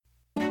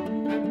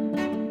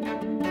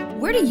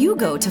where do you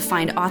go to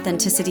find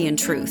authenticity and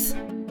truth?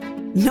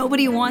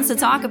 Nobody wants to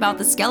talk about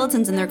the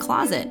skeletons in their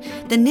closet,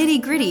 the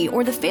nitty-gritty,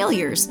 or the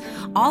failures,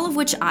 all of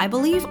which I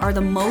believe are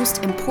the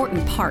most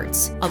important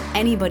parts of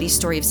anybody's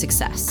story of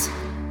success.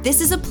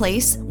 This is a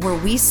place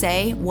where we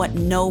say what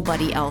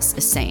nobody else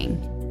is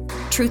saying.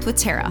 Truth with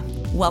Tara.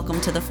 Welcome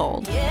to the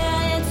fold.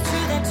 Yeah, it's true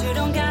that you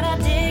don't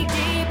gotta dig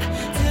deep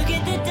to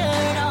get the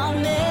dirt on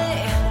me.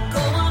 Go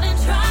on and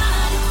try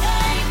to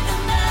take the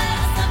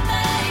mess I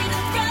made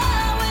and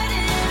throw it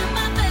in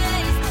my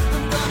face.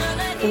 I'm gonna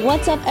let you.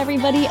 What's up,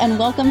 everybody, and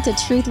welcome to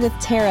Truth with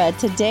Tara.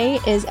 Today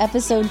is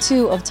episode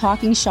 2 of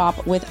Talking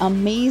Shop with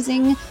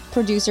amazing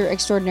producer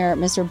extraordinaire,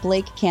 Mr.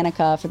 Blake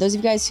Kanica. For those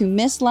of you guys who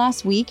missed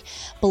last week,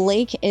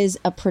 Blake is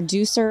a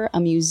producer, a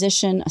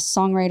musician, a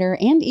songwriter,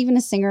 and even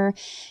a singer.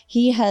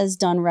 He has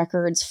done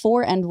records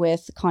for and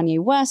with Kanye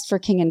West, for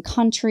King and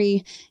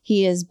Country.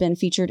 He has been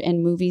featured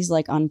in movies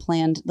like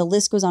Unplanned. The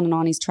list goes on and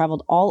on. He's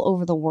traveled all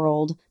over the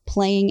world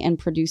playing and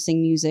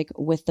producing music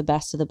with the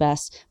best of the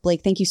best.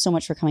 Blake, thank you so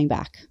much for coming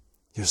back.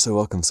 You're so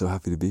welcome. So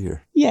happy to be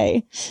here.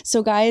 Yay.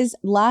 So guys,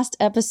 last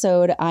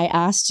episode, I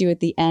asked you at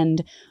the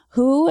end,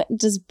 who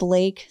does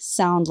Blake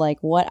sound like?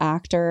 What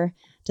actor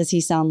does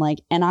he sound like?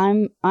 And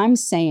I'm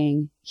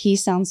saying he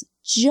sounds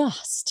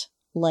just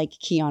like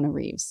Keanu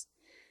Reeves.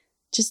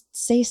 Just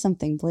say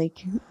something,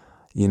 Blake.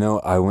 You know,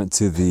 I went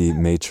to the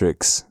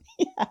Matrix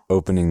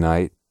opening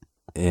night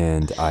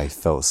and I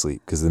fell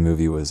asleep because it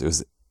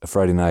was a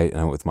Friday night and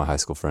I went with my high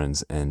school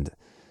friends and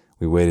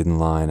we waited in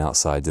line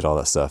outside, did all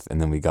that stuff,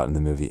 and then we got in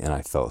the movie and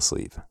I fell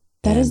asleep.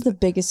 That is the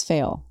biggest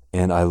fail.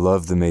 And I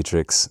love the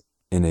Matrix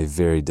in a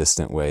very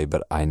distant way,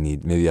 but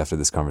maybe after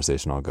this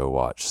conversation I'll go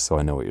watch so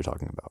I know what you're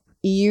talking about.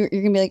 You're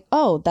going to be like,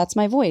 oh, that's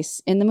my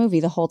voice in the movie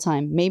the whole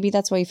time. Maybe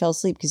that's why you fell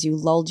asleep, because you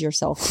lulled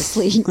yourself to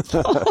sleep.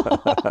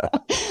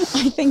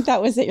 I think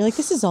that was it. You're like,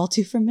 this is all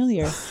too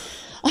familiar.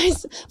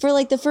 For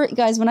like the first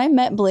guys, when I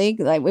met Blake,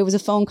 it was a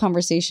phone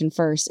conversation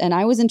first, and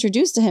I was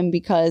introduced to him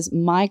because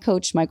my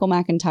coach, Michael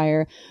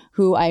McIntyre,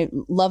 who I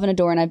love and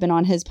adore, and I've been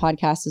on his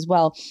podcast as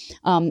well.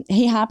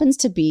 He happens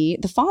to be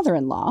the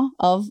father-in-law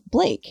of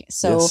Blake.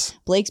 So yes.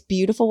 Blake's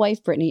beautiful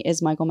wife, Brittany,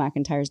 is Michael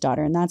McIntyre's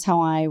daughter, and that's how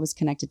I was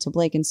connected to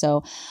Blake. And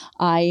so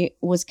I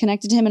was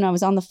connected to him, and I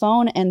was on the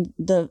phone, and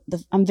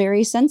I'm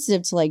very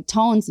sensitive to like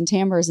tones and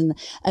timbres. And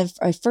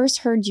I first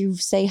heard you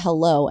say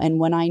hello, and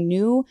when I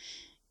knew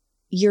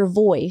your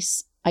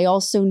voice, I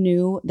also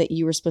knew that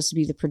you were supposed to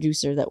be the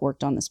producer that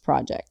worked on this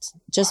project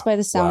just by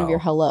the sound of your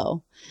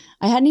hello.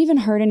 I hadn't even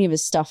heard any of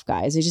his stuff,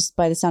 guys. It's just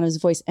by the sound of his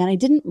voice. And I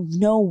didn't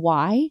know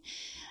why.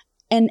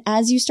 And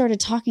as you started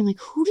talking, I'm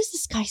like, who does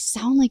this guy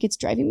sound like? It's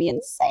driving me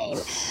insane.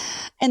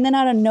 And then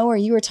out of nowhere,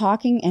 you were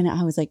talking and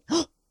I was like,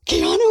 oh,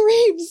 Keanu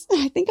Reeves.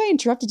 I think I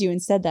interrupted you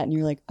and said that. And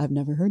you're like, I've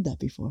never heard that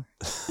before.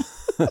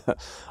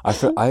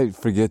 I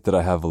forget that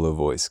I have a low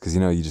voice because,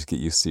 you just get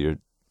used to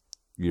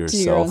yourself. To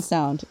your own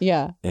sound,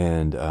 yeah.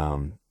 And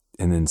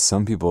then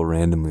some people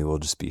randomly will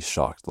just be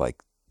shocked,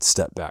 like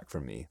step back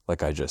from me,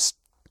 like I just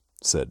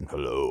said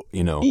hello,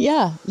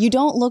 Yeah, you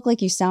don't look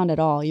like you sound at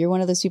all. You're one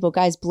of those people,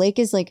 guys. Blake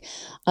is like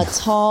a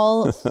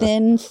tall,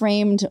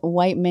 thin-framed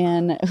white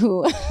man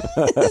who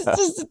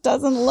just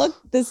doesn't look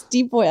this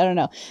deep voice. I don't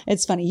know.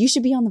 It's funny. You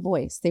should be on The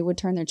Voice. They would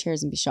turn their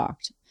chairs and be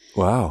shocked.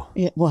 Wow.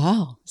 Yeah,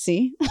 wow.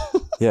 See?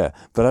 Yeah,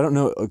 but I don't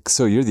know.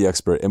 So you're the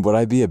expert, and would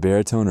I be a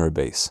baritone or a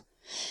bass?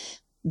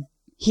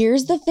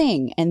 Here's the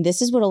thing, and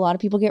this is what a lot of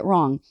people get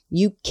wrong.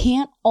 You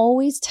can't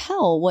always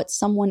tell what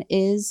someone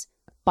is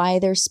by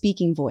their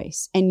speaking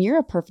voice. And you're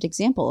a perfect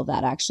example of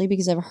that, actually,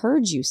 because I've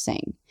heard you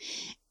sing.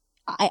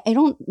 I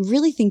don't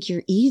really think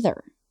you're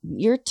either.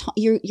 Your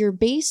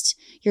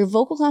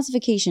vocal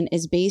classification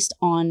is based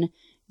on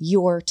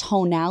your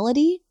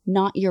tonality,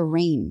 not your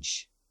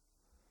range.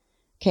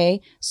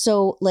 Okay.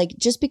 So like,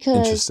 just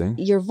because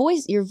your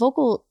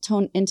vocal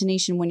tone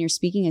intonation when you're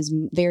speaking is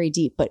very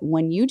deep, but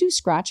when you do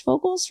scratch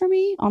vocals for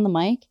me on the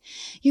mic,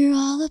 you're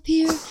all up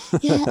here.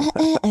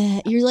 Yeah,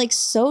 you're like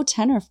so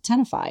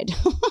tenorified.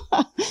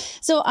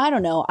 So I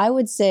don't know. I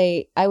would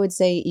say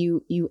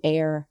you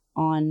air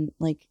on,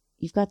 like,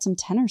 you've got some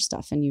tenor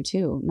stuff in you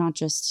too, not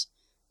just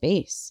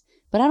bass,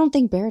 but I don't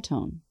think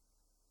baritone.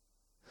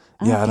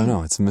 I don't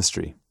know. It's a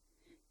mystery.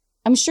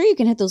 I'm sure you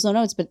can hit those low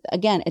notes, but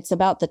again, it's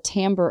about the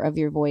timbre of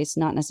your voice,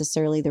 not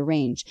necessarily the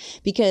range.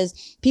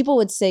 Because people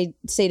would say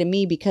to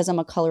me, because I'm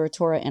a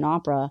coloratura in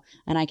opera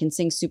and I can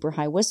sing super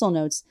high whistle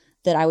notes,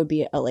 that I would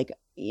be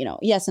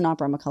yes, in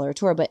opera I'm a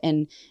coloratura, but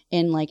in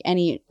like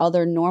any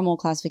other normal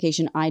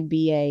classification, I'd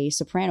be a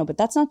soprano. But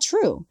that's not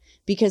true,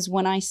 because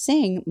when I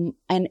sing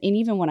and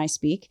even when I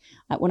speak,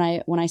 when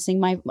I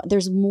sing,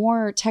 there's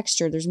more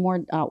texture, there's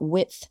more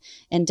width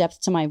and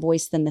depth to my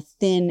voice than the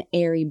thin,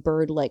 airy,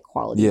 bird-like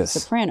quality of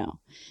soprano.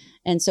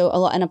 And so a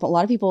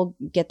lot of people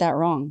get that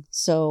wrong.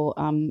 So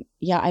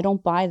I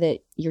don't buy that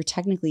you're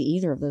technically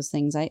either of those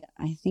things. I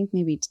think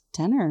maybe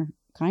tenor,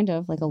 kind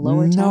of like a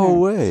lower tenor. No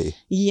way.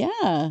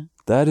 Yeah.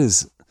 That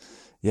is,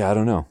 I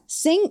don't know.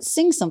 Sing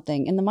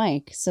something in the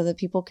mic so that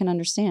people can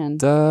understand.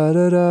 Da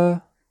da da.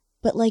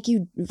 But like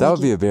you... That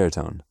would be a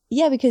baritone.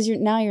 Yeah, because you're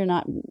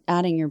not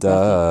adding your breath.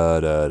 Da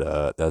da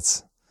da.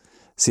 That's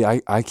see,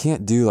 I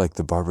can't do like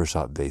the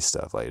barbershop bass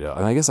stuff. Like, I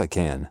mean, I guess I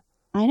can.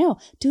 I know.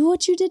 Do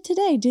what you did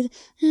today. Do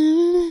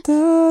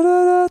Da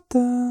da da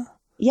da.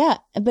 yeah,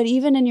 but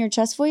even in your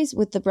chest voice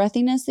with the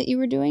breathiness that you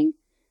were doing,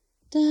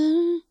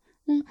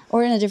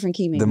 or in a different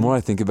key, maybe. The more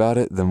I think about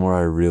it, the more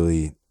I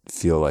really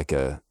feel like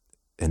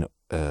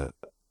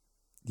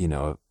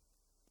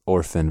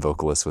orphan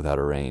vocalist without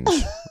a range.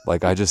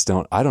 Like I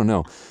don't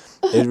know.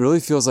 It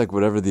really feels like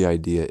whatever the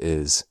idea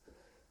is,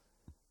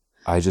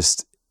 I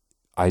just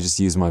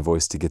use my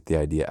voice to get the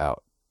idea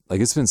out.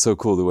 Like it's been so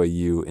cool the way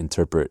you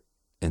interpret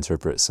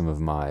some of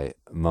my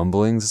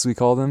mumblings, as we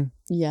call them.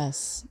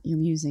 Yes, your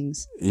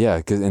musings.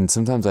 Yeah, and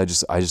sometimes I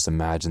just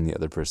imagine the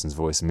other person's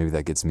voice, and maybe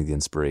that gets me the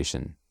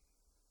inspiration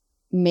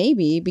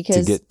Maybe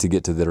because to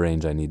get to the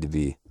range I need to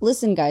be.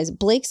 listen, guys,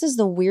 Blake says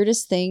the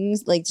weirdest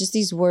things, like just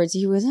these words.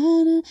 He was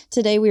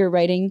today we were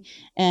writing,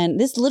 and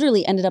this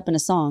literally ended up in a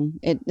song.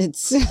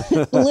 It's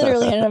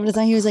literally ended up in a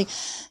song. He was like,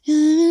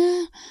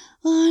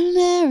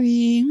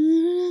 ordinary.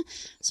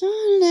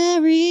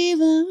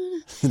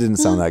 It didn't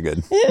sound that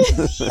good.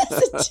 Yes,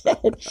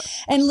 it did.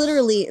 And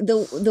literally,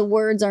 the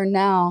words are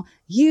now,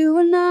 you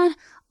are not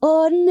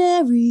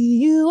ordinary,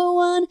 you are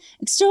one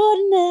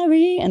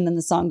extraordinary. And then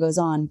the song goes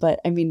on.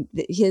 But I mean,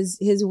 his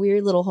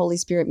weird little Holy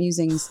Spirit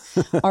musings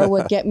are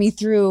what get me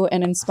through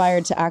and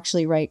inspired to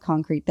actually write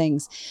concrete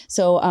things.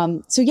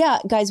 So yeah,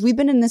 guys, we've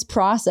been in this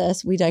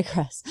process, we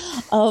digress,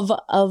 of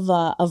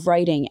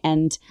writing.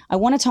 And I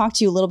want to talk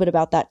to you a little bit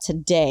about that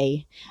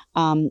today,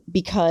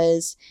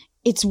 because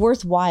it's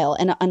worthwhile.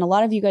 And a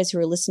lot of you guys who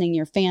are listening,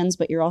 you're fans,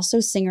 but you're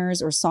also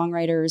singers or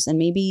songwriters. And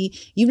maybe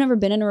you've never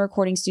been in a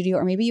recording studio,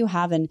 or maybe you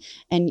haven't,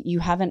 and you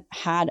haven't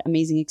had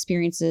amazing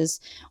experiences,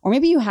 or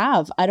maybe you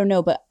have, I don't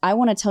know. But I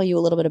want to tell you a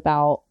little bit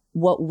about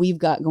what we've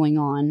got going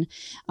on,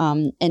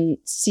 and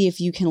see if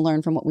you can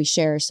learn from what we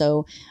share.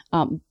 So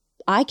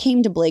I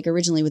came to Blake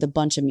originally with a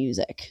bunch of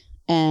music,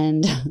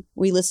 and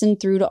we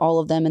listened through to all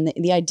of them. And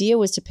the idea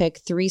was to pick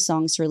 3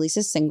 songs to release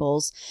as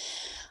singles,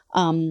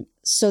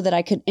 so that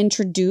I could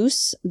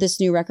introduce this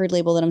new record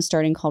label that I'm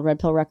starting called Red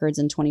Pill Records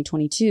in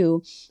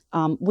 2022,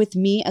 with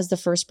me as the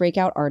first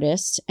breakout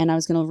artist. And I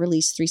was going to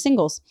release 3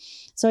 singles.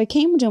 So I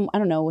came to, I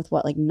don't know, with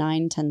what, like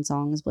 9-10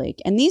 songs,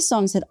 Blake. And these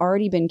songs had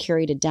already been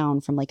curated down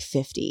from like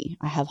 50.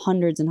 I have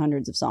hundreds and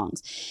hundreds of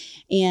songs.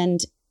 And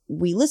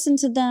we listened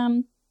to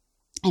them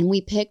and we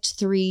picked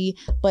 3.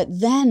 But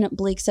then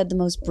Blake said the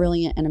most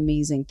brilliant and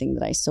amazing thing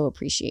that I so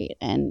appreciate.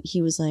 And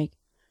he was like,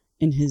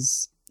 in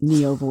his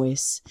Neo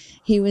voice,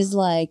 he was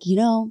like,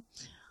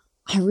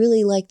 I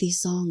really like these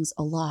songs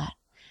a lot.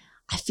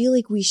 I feel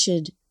like we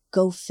should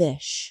go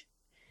fish.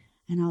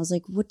 And I was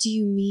like, what do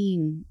you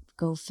mean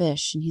go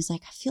fish? And he's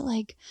like, I feel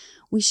like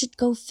we should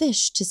go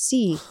fish to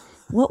see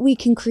what we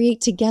can create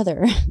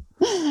together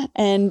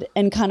and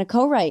kind of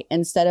co-write,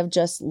 instead of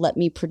just let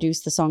me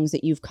produce the songs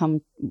that you've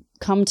come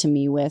to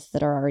me with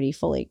that are already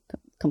fully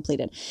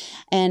completed.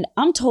 And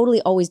I'm totally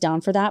always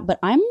down for that, but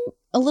I'm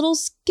a little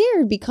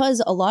scared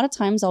because a lot of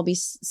times, I'll be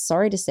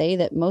sorry to say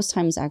that most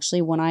times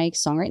actually when I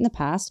songwrite in the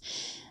past,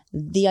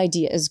 the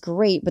idea is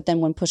great, but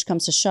then when push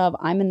comes to shove,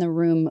 I'm in the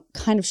room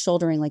kind of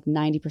shouldering like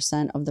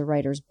 90% of the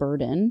writer's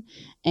burden.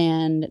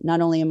 And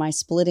not only am I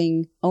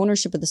splitting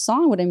ownership of the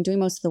song, but I'm doing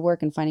most of the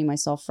work and finding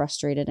myself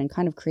frustrated and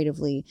kind of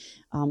creatively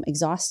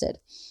exhausted.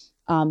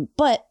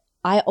 But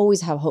I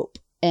always have hope.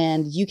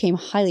 And you came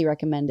highly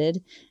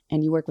recommended,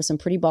 and you work with some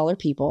pretty baller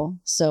people.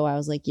 So I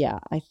was like, yeah,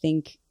 I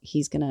think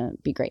he's going to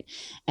be great.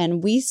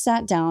 And we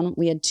sat down,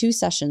 we had 2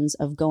 sessions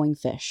of going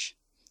fish.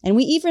 And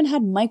we even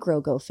had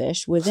micro go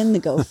fish within the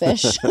go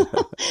fish,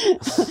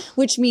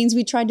 which means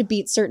we tried to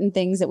beat certain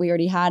things that we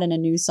already had in a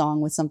new song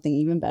with something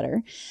even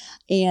better.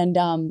 And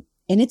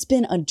it's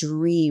been a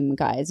dream,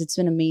 guys. It's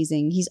been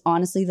amazing. He's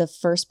honestly the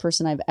first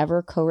person I've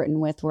ever co-written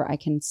with where I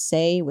can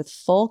say with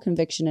full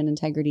conviction and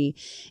integrity,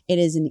 it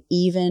is an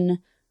even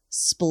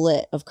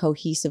split of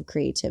cohesive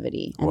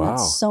creativity. And Wow.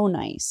 That's so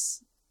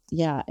nice.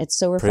 Yeah, it's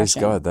so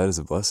refreshing. Praise God, that is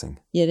a blessing.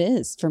 It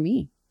is for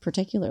me,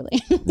 particularly.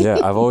 Yeah,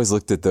 I've always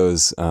looked at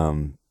those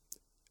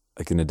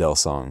like an Adele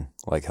song,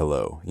 like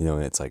Hello,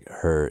 and it's like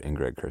her and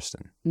Greg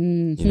Kirsten,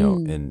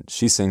 and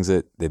she sings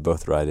it, they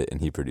both write it,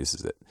 and he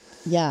produces it.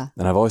 Yeah.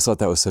 And I've always thought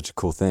that was such a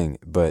cool thing.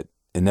 But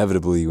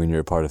inevitably, when you're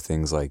a part of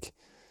things like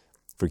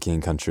For King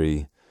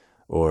Country,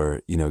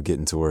 or,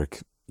 getting to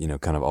work,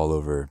 kind of all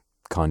over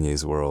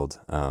Kanye's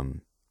world,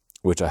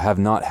 which I have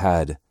not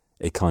had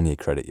a Kanye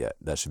credit yet.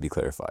 That should be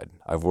clarified.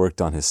 I've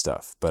worked on his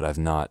stuff, but I've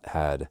not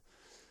had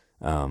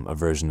a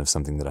version of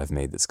something that I've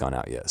made that's gone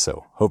out yet.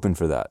 So hoping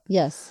for that.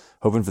 Yes.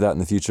 Hoping for that in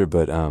the future.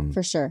 But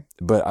For sure.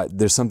 But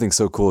there's something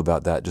so cool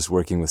about that, just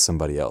working with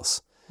somebody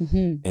else.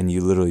 Mm-hmm. And you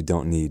literally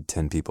don't need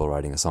 10 people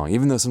writing a song,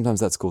 even though sometimes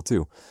that's cool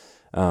too.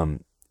 And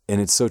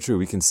it's so true.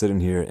 We can sit in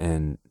here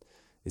and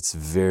it's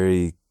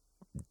very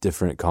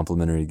different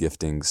complementary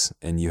giftings.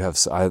 And you have,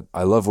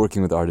 I love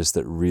working with artists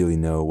that really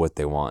know what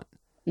they want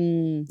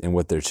and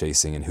what they're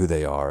chasing and who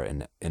they are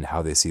and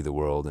how they see the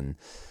world. And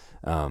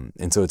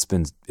so it's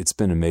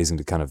been amazing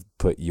to kind of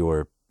put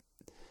your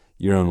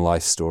your own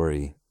life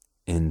story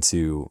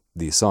into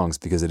these songs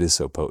because it is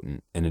so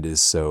potent and it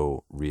is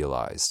so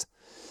realized.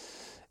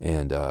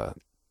 And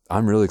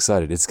I'm really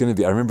excited. It's going to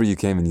be, I remember you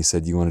came and you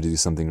said you wanted to do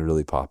something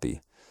really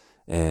poppy,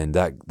 and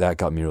that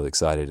got me really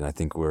excited. And I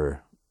think we're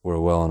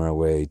well on our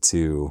way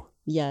to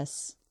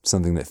Yes.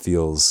 something that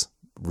feels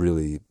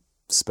really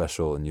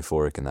special and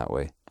euphoric in that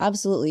way.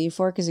 Absolutely.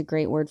 Euphoric is a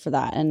great word for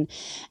that. And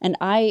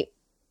I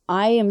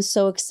am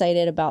so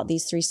excited about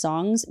these 3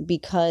 songs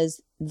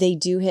because they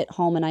do hit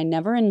home, and I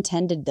never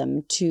intended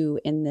them to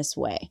in this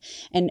way.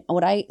 And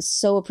what I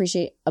so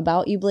appreciate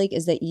about you, Blake,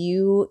 is that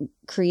you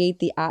create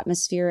the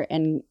atmosphere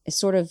and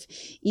sort of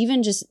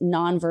even just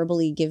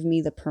non-verbally give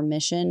me the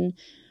permission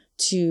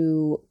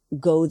to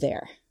go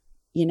there,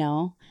 you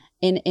know,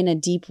 in a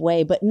deep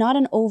way, but not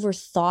an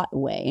overthought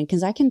way. And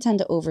because I can tend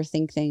to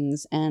overthink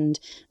things. And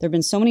there have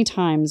been so many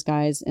times,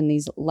 guys, in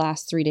these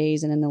last 3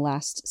 days and in the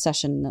last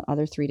session, the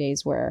other 3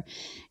 days, where,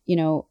 you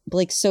know,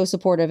 Blake's so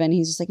supportive and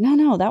he's just like,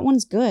 no, that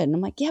one's good. And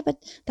I'm like, yeah, but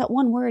that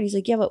one word, he's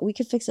like, yeah, but we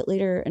could fix it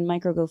later and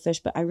micro go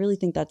fish, but I really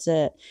think that's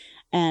it.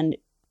 And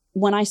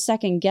when I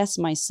second guess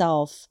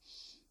myself,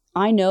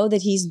 I know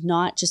that he's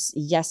not just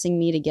yesing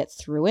me to get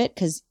through it.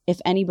 Because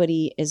if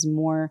anybody is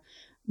more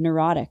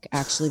neurotic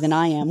actually than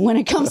I am when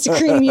it comes to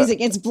creating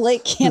music, it's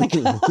Blake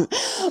Kanica.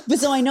 But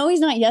so I know he's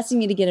not yesing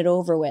me to get it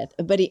over with,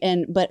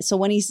 but so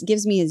when he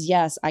gives me his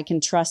yes, I can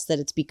trust that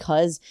it's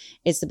because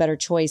it's the better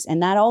choice.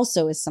 And that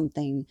also is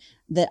something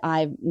that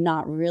I've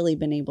not really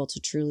been able to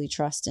truly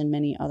trust in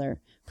many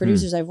other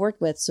producers I've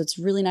worked with. So it's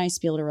really nice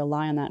to be able to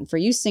rely on that. And for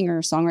you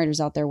singer songwriters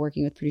out there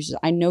working with producers,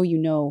 I know you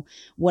know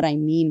what I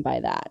mean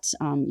by that.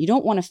 You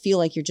don't want to feel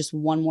like you're just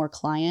one more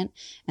client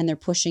and they're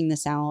pushing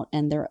this out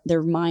and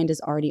their mind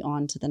is already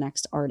on to the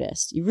next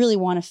artist. You really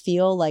want to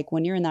feel like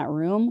when you're in that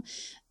room,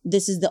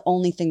 this is the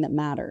only thing that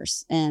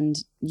matters. And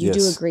you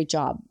do a great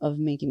job of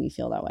making me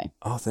feel that way.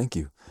 Oh, thank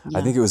you. Yeah.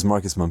 I think it was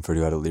Marcus Mumford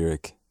who had a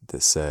lyric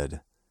that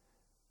said,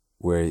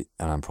 and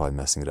I'm probably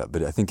messing it up,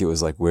 but I think it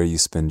was like, where you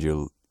spend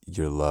your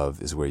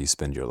love is where you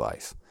spend your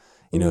life.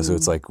 You know, so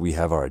it's like we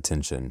have our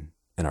attention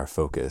and our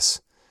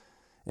focus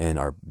and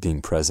our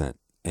being present.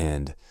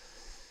 And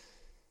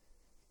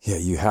yeah,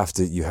 you have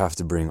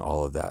to bring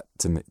all of that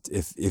to,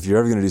 if you're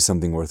ever going to do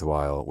something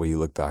worthwhile where you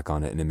look back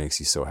on it and it makes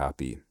you so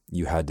happy,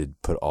 you had to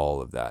put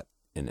all of that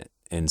in it.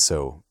 And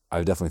so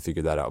I've definitely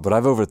figured that out, but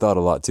I've overthought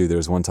a lot too. There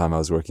was one time I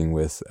was working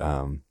with,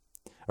 or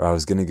I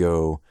was going to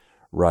go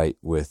write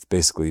with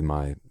basically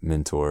my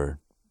mentor,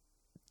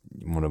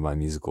 one of my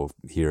musical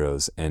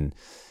heroes, and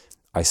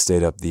I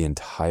stayed up the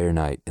entire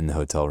night in the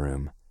hotel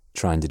room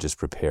trying to just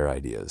prepare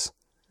ideas.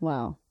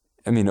 Wow.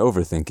 I mean,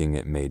 overthinking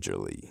it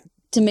majorly.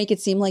 To make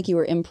it seem like you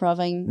were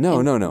improving? No,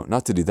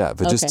 not to do that,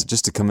 but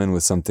just to come in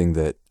with something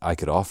that I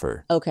could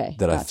offer. Okay.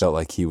 That I felt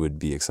like he would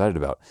be excited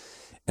about.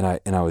 And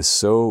I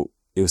was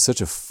it was such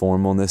a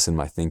formalness in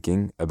my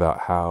thinking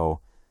about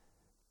how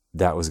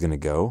that was going to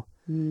go.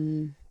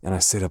 And I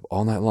stayed up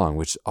all night long,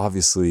 which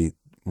obviously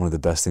one of the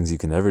best things you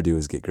can ever do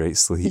is get great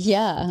sleep.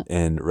 Yeah.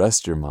 And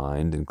rest your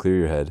mind and clear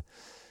your head.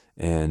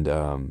 And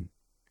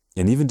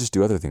even just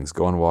do other things.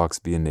 Go on walks,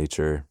 be in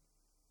nature,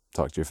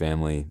 talk to your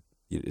family.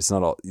 It's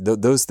not all,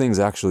 those things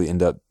actually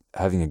end up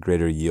having a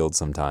greater yield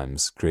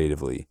sometimes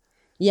creatively.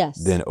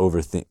 Yes. Than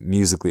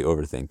musically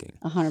overthinking.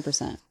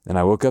 100%. And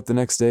I woke up the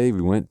next day,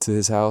 we went to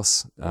his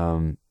house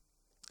in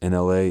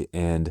LA,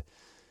 and,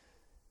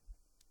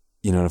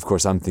 you know, and of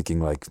course I'm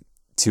thinking like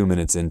 2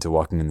 minutes into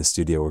walking in the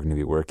studio, we're going to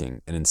be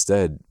working. And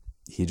instead,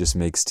 he just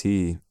makes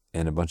tea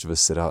and a bunch of us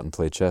sit out and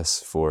play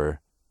chess for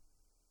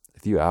a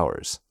few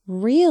hours.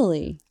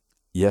 Really?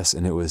 Yes.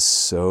 And it was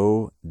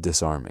so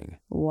disarming.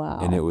 Wow.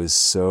 And it was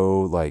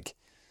so like,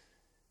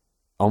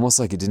 almost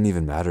like it didn't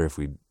even matter if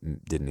we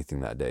did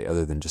anything that day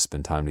other than just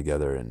spend time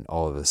together and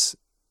all of us,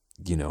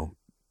 you know,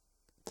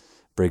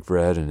 break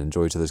bread and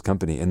enjoy each other's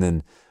company. And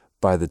then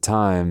by the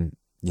time,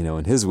 you know,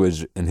 in his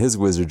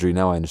wizardry,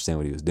 now I understand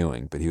what he was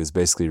doing, but he was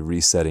basically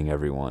resetting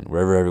everyone,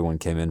 wherever everyone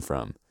came in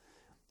from.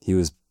 He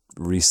was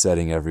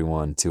resetting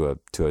everyone to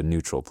a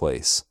neutral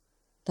place.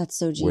 That's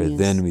so genius. Where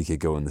then we could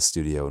go in the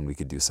studio and we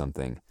could do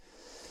something.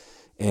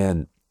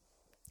 And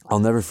I'll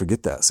never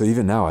forget that. So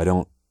even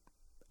now,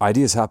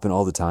 ideas happen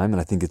all the time. And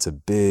I think it's a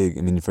big,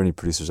 I mean, for any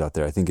producers out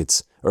there, I think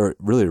or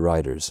really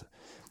writers,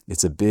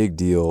 it's a big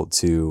deal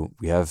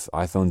we have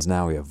iPhones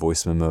now, we have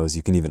voice memos.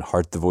 You can even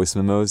heart the voice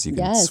memos. You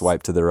can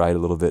swipe to the right a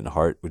little bit and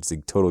heart, which is a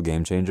total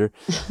game changer.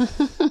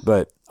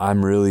 But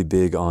I'm really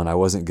big on, I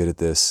wasn't good at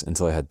this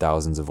until I had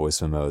thousands of voice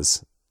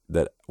memos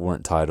that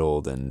weren't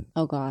titled and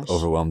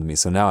overwhelmed me.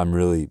 So now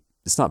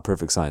it's not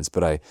perfect science,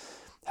 but I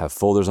have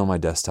folders on my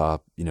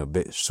desktop, you know,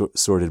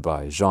 sorted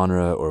by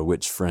genre or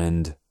which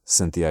friend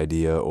sent the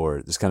idea,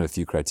 or there's kind of a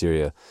few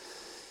criteria.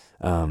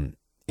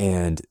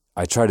 And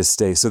I try to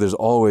so there's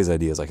always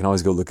ideas. I can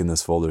always go look in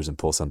those folders and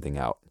pull something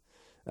out.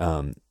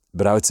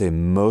 But I would say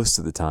most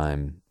of the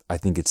time, I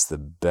think it's the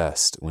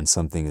best when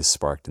something is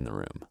sparked in the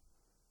room.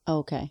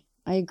 Okay.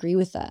 I agree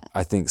with that.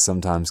 I think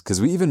sometimes,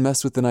 because we even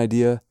messed with an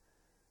idea,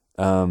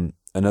 and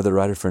another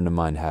writer friend of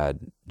mine had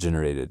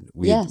generated.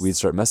 We'd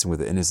start messing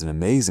with it, and it's an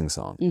amazing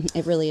song.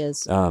 It really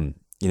is.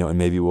 You know, and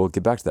maybe we'll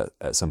get back to that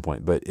at some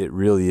point, but it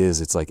really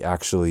is. It's like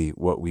actually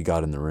what we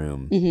got in the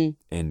room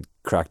and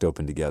cracked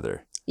open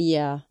together.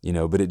 Yeah. You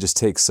know, but it just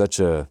takes such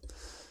a,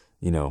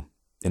 you know,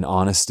 an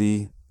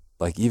honesty,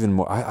 like even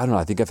more, I don't know.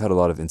 I think I've had a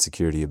lot of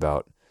insecurity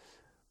about,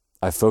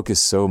 I focus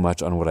so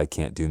much on what I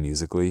can't do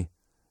musically.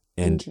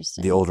 And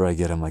Interesting. the older I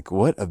get, I'm like,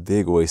 what a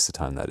big waste of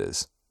time that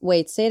is.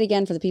 Wait, say it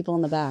again for the people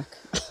in the back.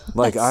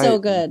 Like That's so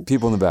good.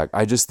 People in the back.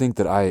 I just think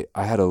that I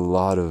had a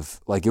lot of,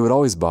 like, it would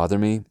always bother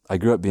me. I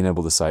grew up being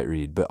able to sight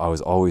read, but I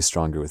was always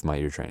stronger with my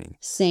ear training.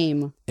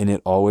 Same. And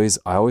I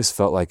always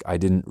felt like I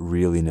didn't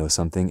really know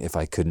something if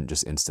I couldn't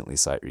just instantly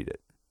sight read it.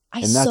 I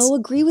And so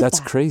agree with that.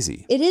 That's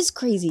crazy. It is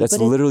crazy. That's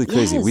but literally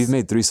crazy. Yes. We've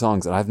made 3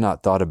 songs and I've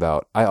not thought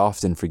about, I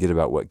often forget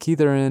about what key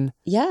they're in.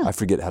 Yeah. I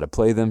forget how to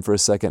play them for a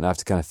second and I have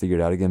to kind of figure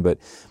it out again, but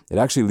it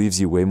actually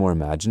leaves you way more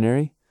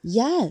imaginary,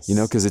 Yes. you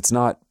know, because it's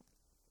not,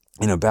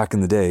 you know, back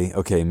in the day,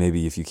 okay,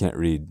 maybe if you can't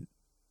read,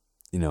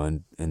 you know,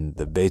 in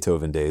the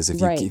Beethoven days,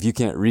 if you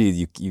can't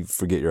read, you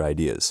forget your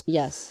ideas.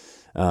 Yes.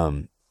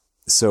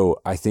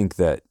 So I think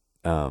that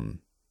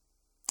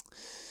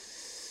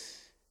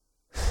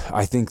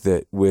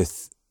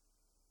with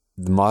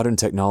the modern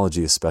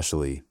technology,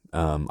 especially,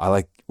 I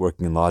like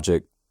working in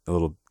Logic. A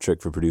little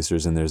trick for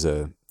producers, and there's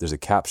a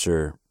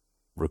capture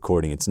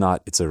recording. It's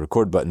a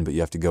record button, but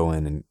you have to go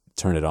in and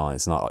turn it on.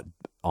 It's not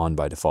on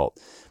by default,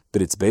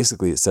 but it's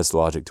basically, it sets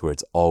Logic to where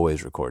it's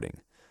always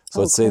recording.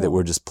 So let's say that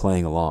we're just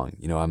playing along.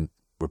 You know,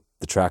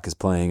 the track is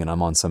playing, and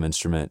I'm on some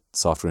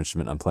software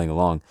instrument. I'm playing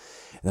along,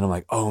 and then I'm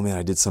like, oh man,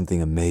 I did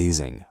something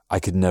amazing. I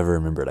could never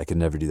remember it. I could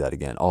never do that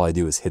again. All I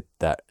do is hit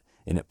that,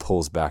 and it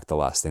pulls back the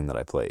last thing that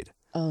I played.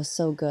 Oh,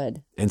 so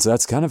good. And so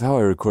that's kind of how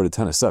I record a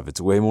ton of stuff. It's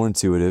way more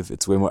intuitive.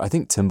 It's way more, I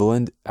think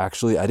Timbaland,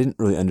 actually, I didn't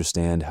really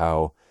understand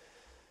how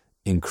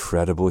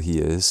incredible he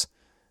is.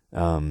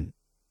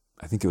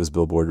 I think it was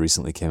Billboard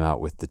recently came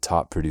out with the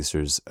top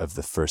producers of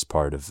the first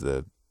part of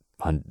this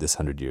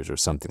 100 years or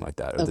something like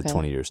that, or the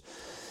 20 years.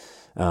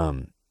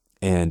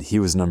 And he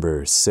was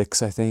number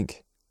 6, I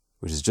think,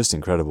 which is just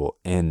incredible.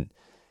 And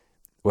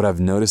what I've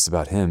noticed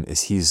about him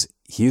is he's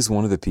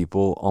one of the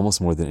people, almost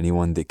more than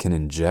anyone, that can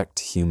inject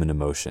human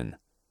emotion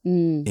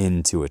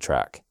into a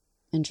track.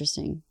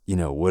 Interesting. You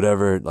know,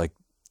 whatever, like,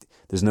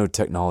 there's no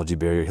technology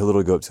barrier. He'll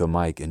literally go up to a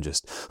mic and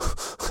just,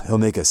 he'll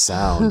make a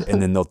sound,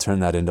 and then they'll turn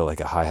that into like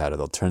a hi-hat, or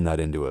they'll turn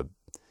that into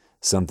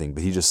something.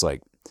 But he just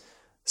like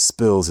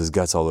spills his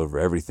guts all over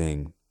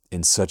everything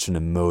in such an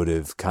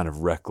emotive, kind of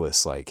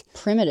reckless, like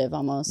primitive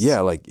almost. Yeah,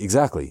 like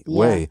exactly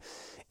way.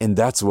 And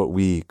that's what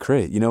we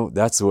create. You know,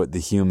 that's what the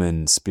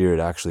human spirit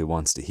actually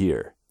wants to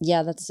hear.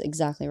 Yeah, that's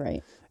exactly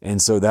right.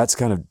 And so that's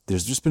kind of,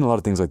 there's just been a lot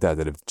of things like that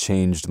have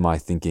changed my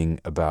thinking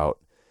about,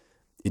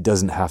 it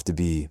doesn't have to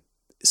be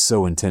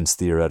so intense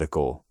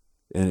theoretical.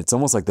 And it's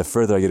almost like the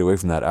further I get away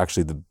from that,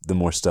 actually, the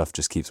more stuff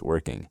just keeps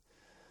working.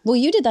 Well,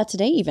 you did that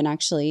today even,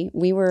 actually.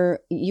 You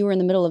were in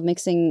the middle of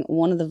mixing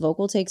one of the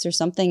vocal takes or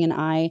something, and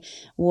I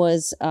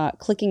was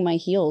clicking my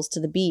heels to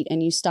the beat,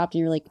 and you stopped and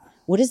you're like,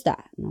 what is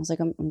that? And I was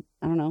like,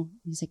 I don't know.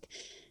 He's like,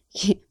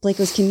 Blake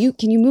goes, can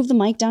you move the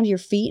mic down to your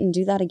feet and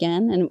do that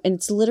again? And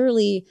it's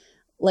literally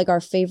like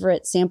our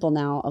favorite sample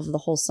now of the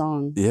whole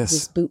song. Yes.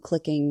 This boot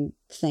clicking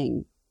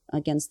thing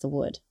against the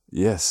wood.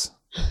 Yes.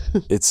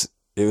 It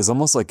was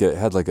almost like it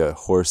had like a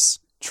horse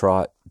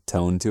trot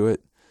tone to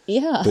it.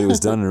 Yeah. But it was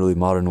done in a really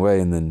modern way.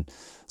 And then,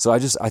 so I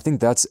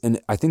think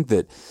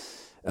that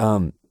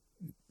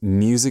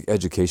music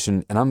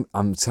education, and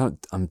I'm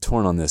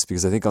torn on this,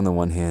 because I think on the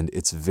one hand,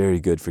 it's very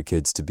good for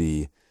kids to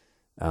be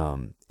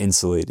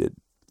insulated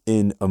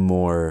in a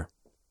more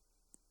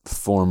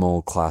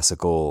formal,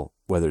 classical,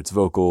 whether it's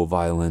vocal,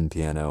 violin,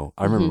 piano.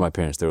 I remember my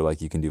parents, they were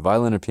like, you can do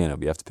violin or piano,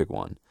 but you have to pick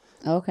one.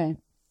 Okay.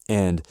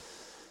 And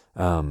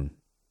I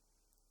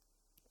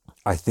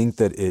think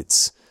that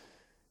it's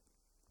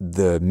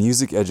the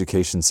music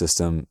education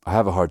system. I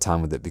have a hard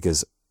time with it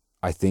because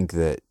I think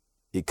that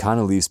it kind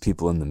of leaves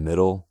people in the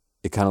middle.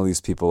 It kind of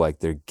leaves people like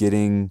they're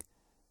in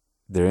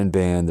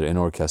band, they're in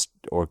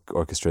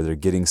orchestra, they're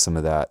getting some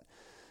of that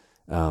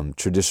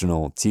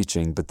traditional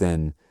teaching, but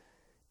then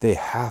they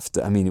have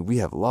to, I mean, we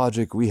have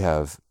Logic,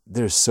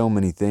 there's so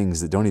many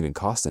things that don't even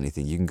cost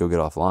anything. You can go get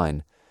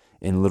offline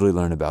and literally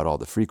learn about all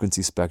the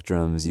frequency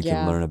spectrums. You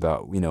can learn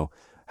about,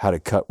 how to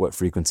cut what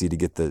frequency to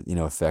get the,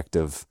 effect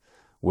of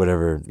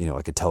whatever,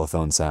 like a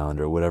telephone sound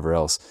or whatever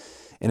else.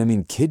 And I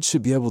mean, kids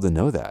should be able to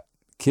know that.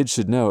 Kids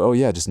should know, oh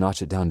yeah, just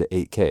notch it down to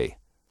 8K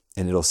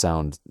and it'll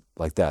sound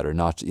like that. Or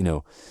notch, if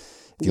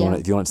you want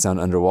it to sound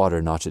underwater,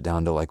 notch it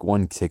down to like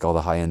take all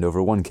the high end over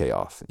 1K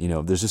off.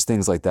 There's just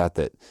things like that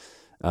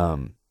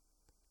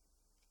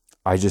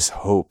I just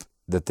hope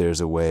that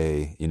there's a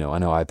way, I know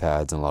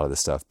iPads and a lot of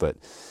this stuff, but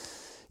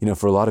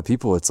for a lot of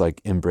people, it's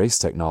like embrace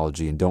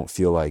technology and don't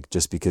feel like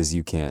just because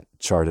you can't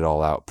chart it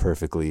all out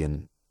perfectly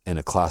in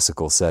a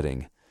classical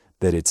setting,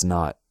 that it's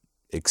not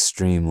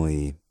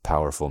extremely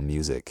powerful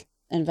music.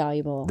 and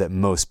valuable. that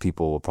most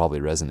people will probably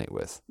resonate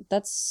with.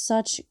 That's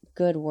such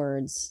good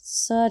words.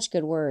 Such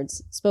good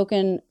words.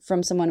 Spoken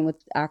from someone with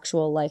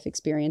actual life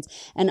experience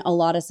and a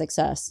lot of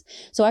success.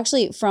 So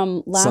actually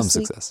from last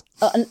Some week, success.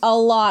 a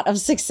lot of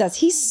success.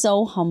 He's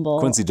so humble.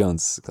 Quincy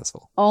Jones is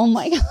successful. Oh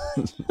my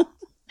God.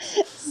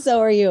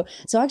 So are you.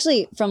 So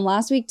actually from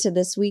last week to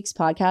this week's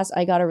podcast,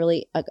 I got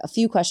a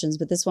few questions,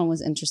 but this one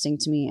was interesting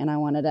to me and I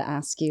wanted to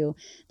ask you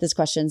this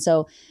question.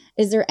 So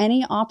is there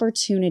any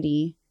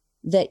opportunity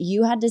that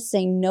you had to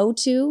say no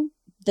to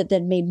that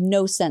made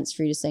no sense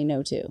for you to say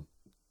no to?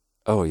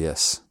 Oh,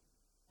 yes.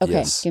 Okay.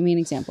 Yes. Give me an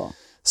example.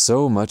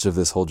 So much of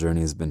this whole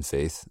journey has been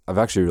faith. I've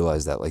actually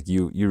realized that, like,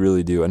 you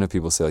really do. I know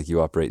people say, like, you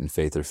operate in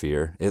faith or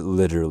fear. It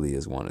literally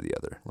is one or the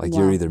other. Like, Wow.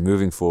 you're either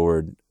moving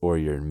forward or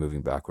you're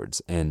moving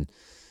backwards. And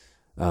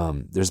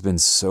there's been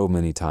so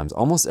many times,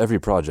 almost every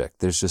project,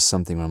 there's just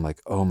something where I'm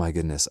like, oh my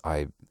goodness,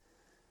 I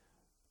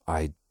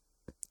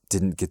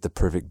didn't get the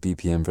perfect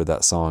BPM for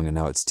that song and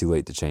now it's too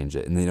late to change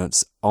it. And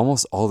it's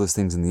almost all those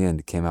things in the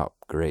end came out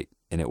great.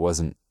 And it was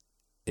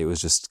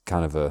just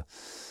kind of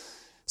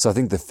so I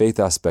think the faith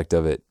aspect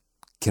of it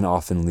can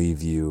often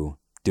leave you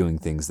doing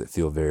things that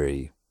feel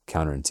very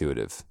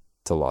counterintuitive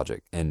to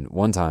logic. And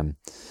one time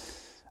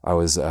I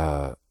was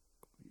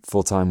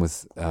full-time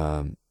with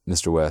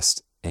Mr.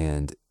 West,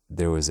 and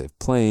there was a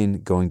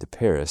plane going to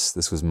Paris.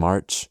 This was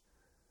March.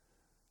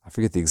 I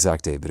forget the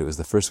exact date, but it was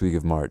the first week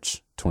of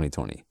March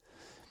 2020.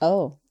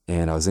 Oh.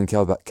 And I was in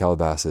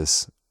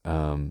Calabasas,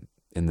 in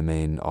the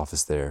main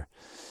office there,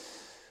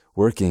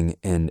 working,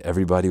 and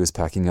everybody was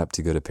packing up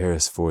to go to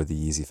Paris for the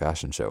Yeezy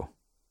fashion show.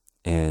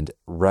 And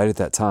right at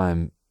that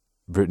time,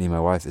 Brittany, my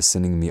wife, is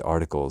sending me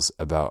articles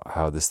about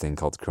how this thing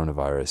called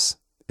coronavirus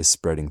is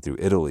spreading through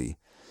Italy.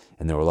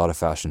 And there were a lot of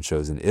fashion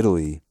shows in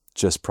Italy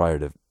just prior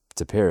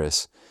to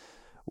Paris,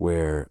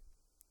 where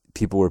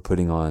people were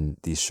putting on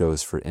these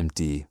shows for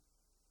empty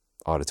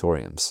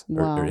auditoriums.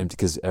 Wow. or empty,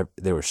 because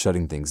they were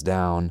shutting things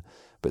down,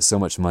 but so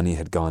much money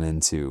had gone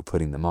into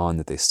putting them on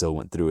that they still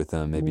went through with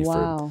them, maybe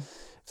Wow.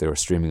 if they were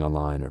streaming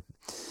online.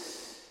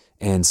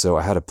 And so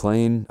I had a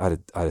plane, I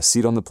had a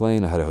seat on the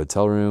plane, I had a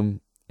hotel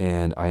room,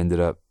 and I ended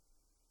up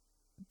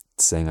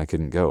saying I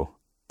couldn't go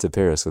to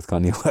Paris with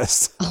Kanye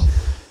West.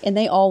 And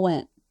they all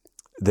went.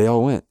 They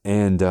all went.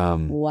 And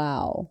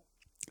Wow.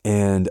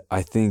 and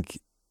I think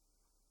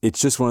it's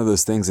just one of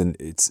those things, and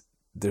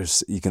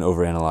you can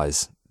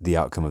overanalyze the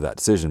outcome of that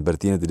decision. But at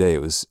the end of the day,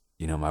 it was,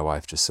 my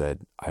wife just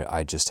said,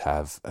 I just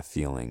have a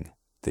feeling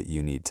that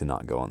you need to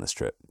not go on this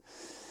trip.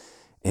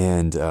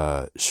 And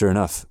sure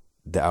enough,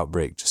 the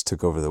outbreak just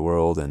took over the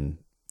world. And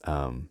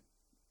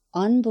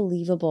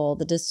Unbelievable,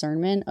 the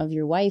discernment of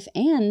your wife.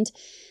 And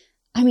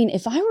I mean,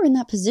 if I were in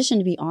that position,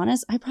 to be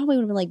honest, I probably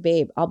would have been like,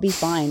 babe, I'll be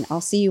fine.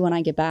 I'll see you when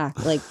I get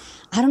back. Like,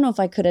 I don't know if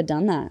I could have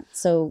done that.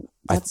 So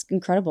that's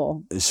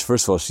incredible.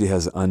 First of all, she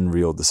has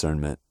unreal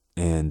discernment,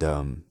 and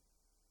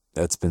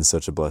that's been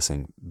such a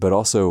blessing. But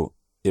also,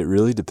 it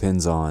really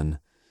depends on,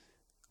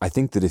 I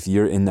think that if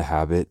you're in the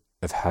habit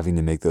of having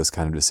to make those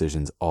kind of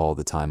decisions all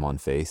the time on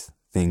faith,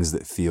 things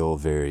that feel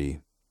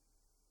very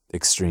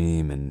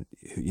extreme, and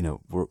it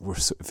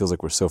feels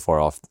like we're so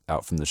far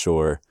out from the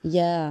shore.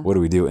 Yeah. What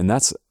do we do? And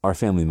that's our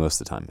family most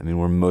of the time. I mean,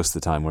 most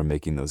of the time we're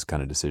making those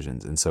kind of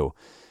decisions, and so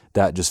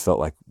that just felt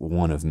like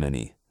one of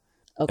many.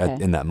 Okay.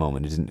 In that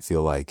moment. It didn't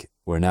feel like,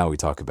 where now we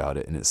talk about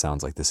it and it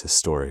sounds like this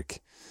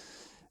historic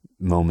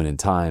moment in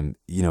time.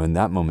 In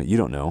that moment, you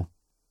don't know.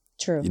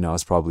 True. I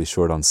was probably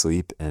short on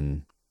sleep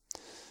and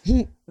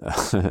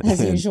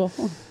As usual.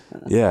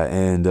 Yeah,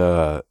 and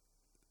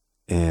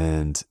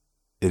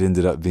it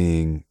ended up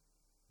being,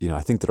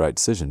 I think the right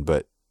decision.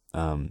 But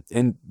I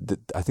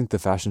think the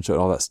fashion show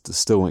and all that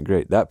still went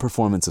great. That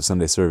performance of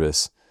Sunday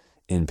service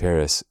in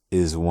Paris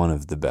is one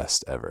of the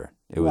best ever.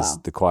 It was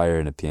the choir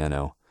and a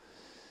piano.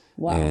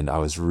 Wow. And I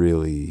was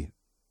really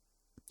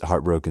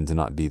heartbroken to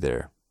not be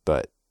there.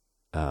 But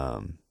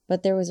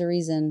there was a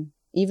reason,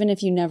 even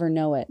if you never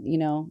know it,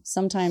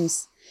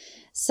 sometimes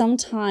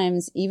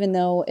even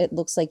though it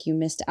looks like you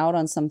missed out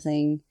on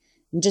something,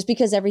 just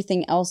because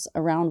everything else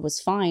around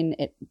was fine,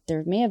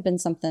 there may have been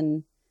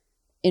something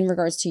in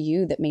regards to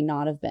you that may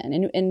not have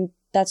been. And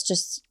that's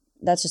just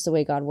the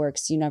way God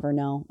works. You never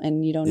know,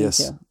 and you don't need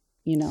to,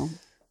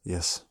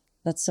 Yes.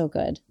 That's so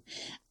good.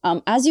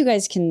 As you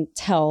guys can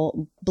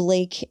tell,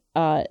 Blake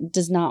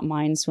does not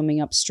mind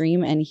swimming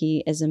upstream, and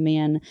he is a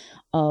man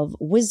of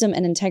wisdom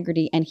and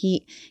integrity. And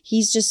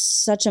he's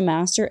just such a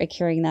master at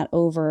carrying that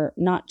over,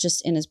 not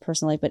just in his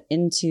personal life, but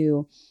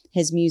into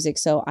his music.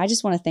 So I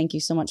just want to thank you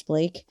so much,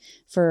 Blake,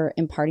 for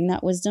imparting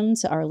that wisdom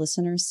to our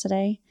listeners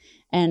today,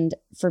 and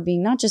for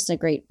being not just a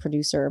great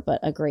producer, but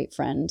a great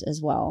friend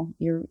as well.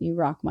 You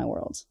rock my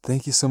world.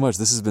 Thank you so much.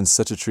 This has been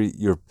such a treat.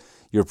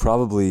 You're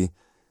probably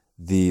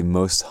the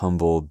most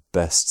humble,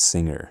 best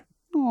singer.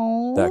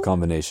 Aww. That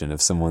combination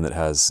of someone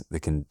that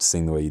can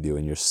sing the way you do,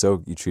 and you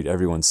treat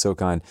everyone so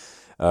kind.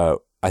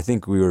 I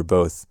think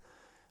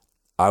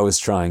I was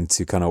trying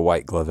to kind of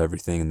white glove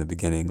everything in the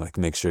beginning, like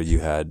make sure you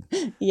had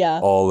Yeah.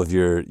 all of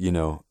your,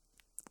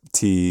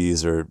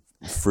 teas or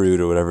fruit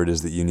or whatever it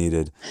is that you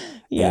needed.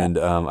 Yeah. And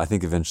I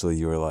think eventually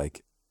you were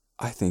like,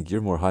 I think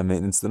you're more high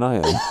maintenance than I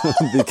am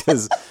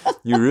because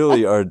you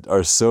really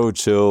are so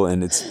chill.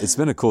 And it's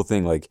been a cool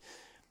thing. Like,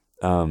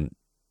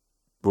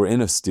 we're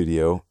in a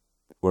studio,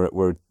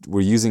 we're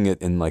using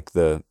it in like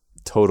the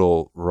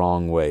total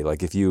wrong way.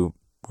 Like if you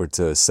were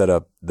to set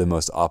up the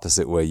most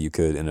opposite way you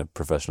could in a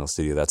professional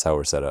studio, that's how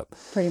we're set up.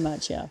 Pretty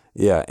much, yeah.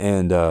 Yeah.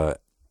 And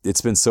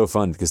it's been so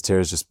fun because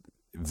Tara's just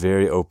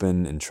very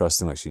open and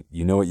trusting. Like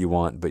you know what you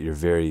want, but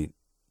you've really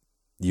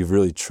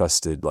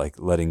trusted like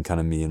letting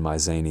kind of me and my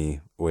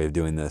zany way of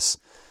doing this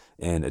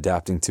and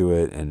adapting to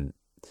it. And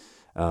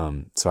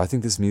so I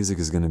think this music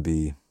is going to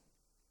be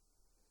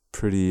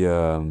pretty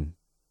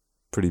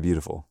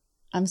beautiful.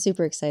 I'm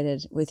super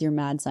excited with your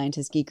mad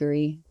scientist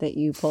geekery that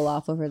you pull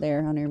off over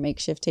there on your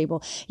makeshift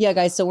table. Yeah,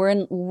 guys, so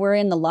we're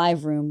in the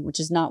live room, which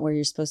is not where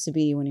you're supposed to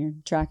be when you're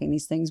tracking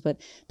these things,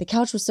 but the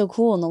couch was so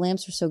cool and the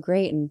lamps were so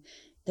great and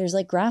there's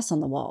like grass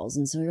on the walls.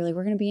 And so we were like,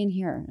 we're going to be in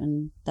here.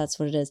 And that's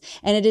what it is.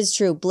 And it is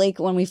true. Blake,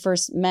 when we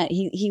first met,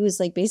 he was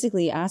like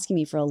basically asking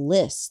me for a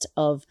list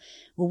of,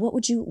 well, what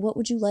would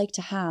you like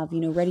to have,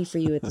 ready for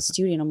you at the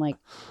studio? And I'm like,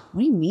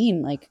 what do you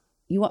mean? Like,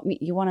 you want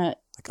to,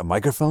 like a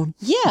microphone?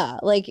 Yeah.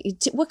 Like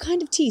what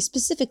kind of tea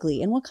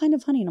specifically and what kind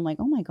of honey? And I'm like,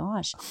 oh my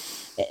gosh,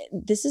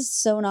 this is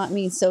so not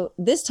me. So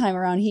this time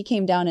around he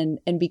came down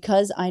and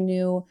because I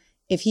knew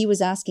if he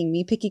was asking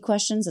me picky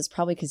questions, that's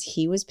probably because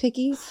he was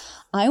picky.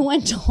 I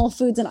went to Whole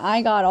Foods and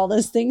I got all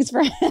those things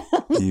for him.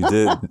 You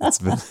did.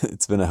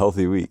 It's been a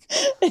healthy week.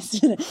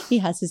 He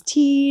has his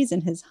teas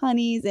and his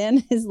honeys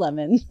and his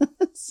lemon.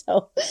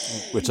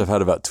 Which I've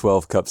had about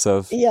 12 cups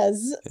of.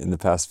 Yes. In the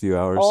past few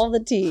hours. All the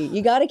tea.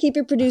 You got to keep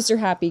your producer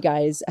happy,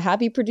 guys.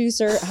 Happy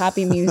producer,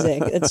 happy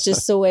music. It's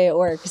just the way it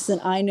works. And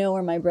I know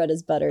where my bread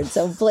is buttered.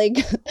 So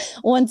Blake,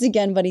 once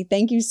again, buddy,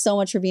 thank you so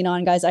much for being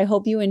on, guys. I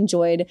hope you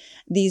enjoyed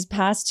these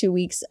past 2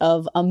 weeks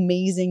of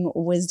amazing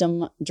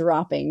wisdom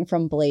dropping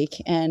from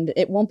Blake. And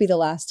it won't be the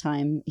last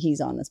time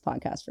he's on this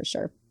podcast for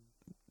sure.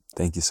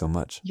 Thank you so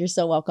much. You're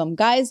so welcome.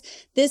 Guys,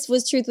 this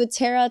was Truth with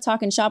Tara,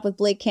 talking shop with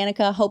Blake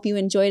Kanica. Hope you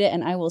enjoyed it,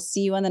 and I will see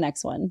you on the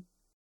next one.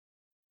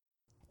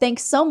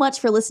 Thanks so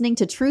much for listening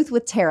to Truth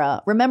with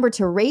Tara. Remember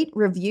to rate,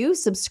 review,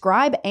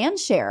 subscribe, and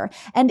share.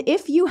 And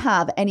if you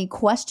have any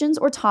questions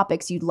or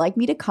topics you'd like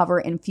me to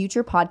cover in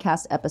future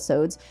podcast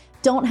episodes,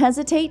 don't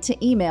hesitate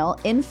to email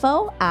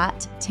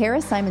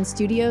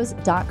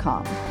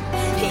info@tarasimonstudios.com.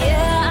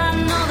 Yeah,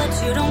 I know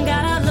that you don't